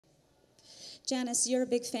Janis, you're a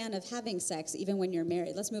big fan of having sex even when you're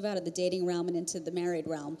married. Let's move out of the dating realm and into the married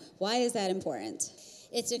realm. Why is that important?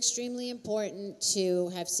 It's extremely important to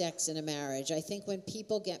have sex in a marriage. I think when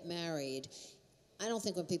people get married, I don't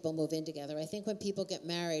think when people move in together. I think when people get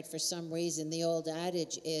married, for some reason, the old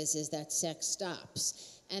adage is that sex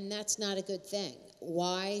stops. And that's not a good thing.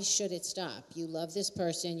 Why should it stop? You love this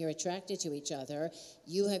person, you're attracted to each other,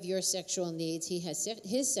 you have your sexual needs, he has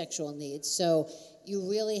his sexual needs, so you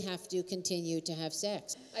really have to continue to have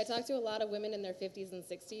sex. I talk to a lot of women in their 50s and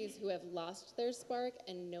 60s who have lost their spark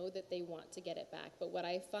and know that they want to get it back. But what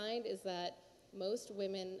I find is that most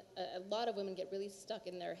women, a lot of women get really stuck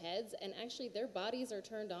in their heads, and actually their bodies are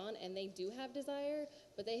turned on and they do have desire,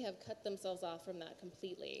 but they have cut themselves off from that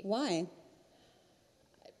completely. Why?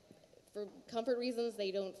 For comfort reasons,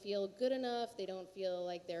 they don't feel good enough, they don't feel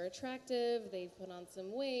like they're attractive, they've put on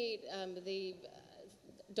some weight, they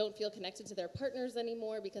don't feel connected to their partners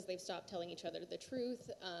anymore because they've stopped telling each other the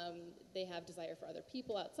truth. They have desire for other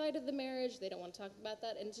people outside of the marriage, they don't want to talk about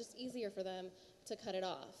that, and it's just easier for them to cut it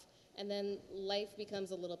off. And then life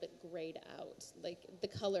becomes a little bit grayed out. Like, the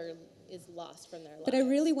color is lost from their lives. But I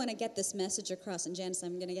really want to get this message across, and Janis,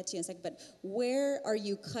 I'm going to get to you in a second, but where are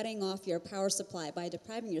you cutting off your power supply by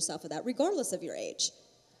depriving yourself of that, regardless of your age?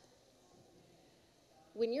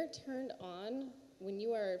 When you're turned on, when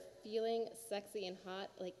you are feeling sexy and hot,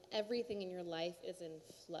 like, everything in your life is in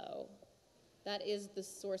flow. That is the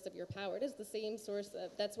source of your power. It is the same source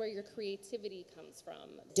of, that's where your creativity comes from.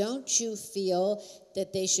 Don't you feel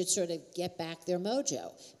that they should sort of get back their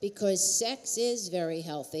mojo? Because sex is very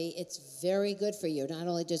healthy. It's very good for you. Not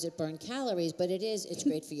only does it burn calories, but it's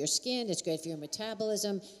great for your skin, it's great for your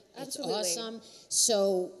metabolism. Absolutely. It's awesome.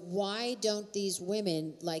 So why don't these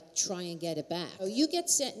women try and get it back? So you get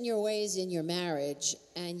set in your ways in your marriage,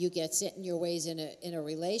 and you get set in your ways in a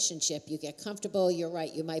relationship. You get comfortable. You're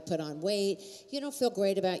right. You might put on weight. You don't feel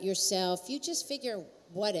great about yourself. You just figure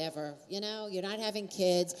whatever. You're not having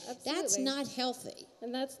kids. Absolutely. That's not healthy.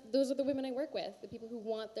 And those are the women I work with, the people who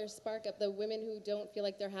want their spark up, the women who don't feel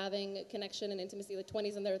like they're having connection and intimacy, the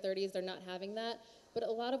 20s and their 30s, they're not having that. But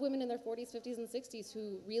a lot of women in their 40s, 50s, and 60s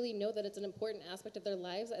who really know that it's an important aspect of their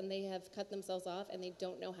lives, and they have cut themselves off and they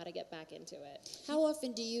don't know how to get back into it. How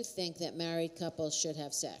often do you think that married couples should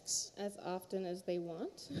have sex? As often as they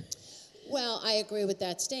want. Well, I agree with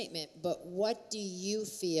that statement, but what do you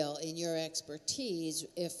feel in your expertise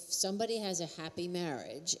if somebody has a happy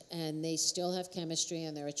marriage and they still have chemistry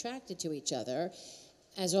and they're attracted to each other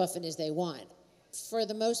as often as they want? For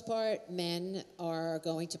the most part, men are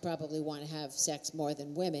going to probably want to have sex more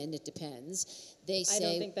than women. It depends. They say, I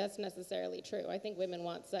don't think that's necessarily true. I think women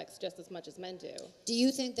want sex just as much as men do. Do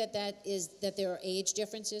you think that there are age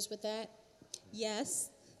differences with that? Yes.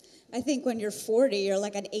 I think when you're 40, you're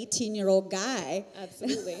like an 18-year-old guy.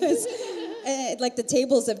 Absolutely. Like the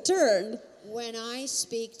tables have turned. When I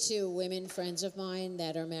speak to women friends of mine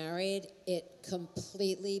that are married, it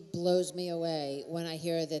completely blows me away when I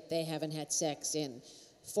hear that they haven't had sex in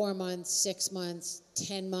 4 months, 6 months,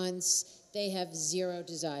 10 months. They have zero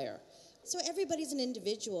desire. So everybody's an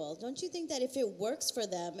individual. Don't you think that if it works for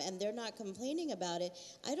them and they're not complaining about it,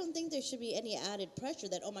 I don't think there should be any added pressure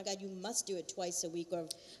that, oh my God, you must do it twice a week or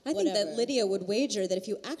I think that Lidia would wager that if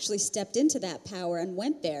you actually stepped into that power and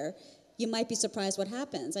went there, you might be surprised what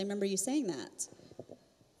happens. I remember you saying that.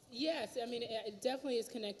 Yes, I mean, it definitely is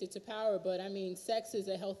connected to power, but I mean, sex is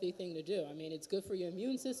a healthy thing to do. I mean, it's good for your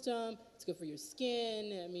immune system, it's good for your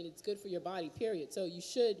skin, I mean, it's good for your body, period. So you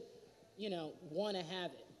should, want to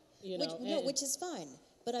have it, which is fine.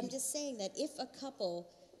 But I'm just saying that if a couple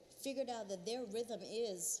figured out that their rhythm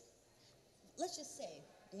is, let's just say,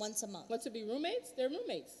 once a month. What, to be roommates? They're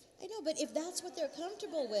roommates. I know, but if that's what they're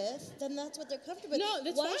comfortable with, then that's what they're comfortable with. No,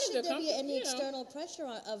 that's Why fine should if they're there be any comfortable, external pressure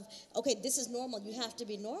of, okay, this is normal, you have to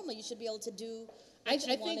be normal, you should be able to do what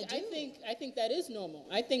you want to do. I think that is normal.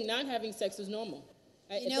 I think not having sex is normal.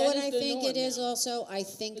 You know what I think it is also? I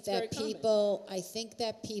think that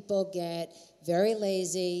people get very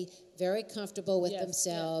lazy, very comfortable with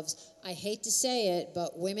themselves. Yes. I hate to say it,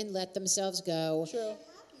 but women let themselves go. True.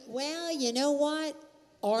 Well, you know what?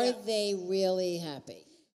 Are they really happy?